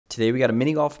Today we got a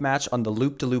mini golf match on the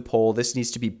loop-to-loop hole. This needs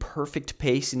to be perfect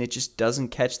pace, and it just doesn't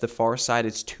catch the far side.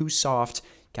 It's too soft.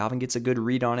 Calvin gets a good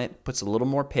read on it, puts a little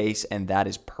more pace, and that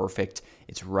is perfect.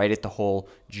 It's right at the hole,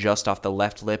 just off the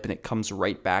left lip, and it comes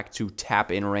right back to tap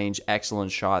in range.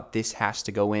 Excellent shot. This has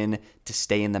to go in to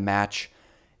stay in the match.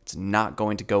 It's not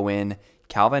going to go in.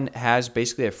 Calvin has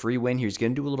basically a free win here. He's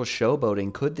going to do a little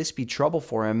showboating. Could this be trouble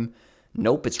for him?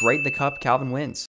 Nope, it's right in the cup. Calvin wins.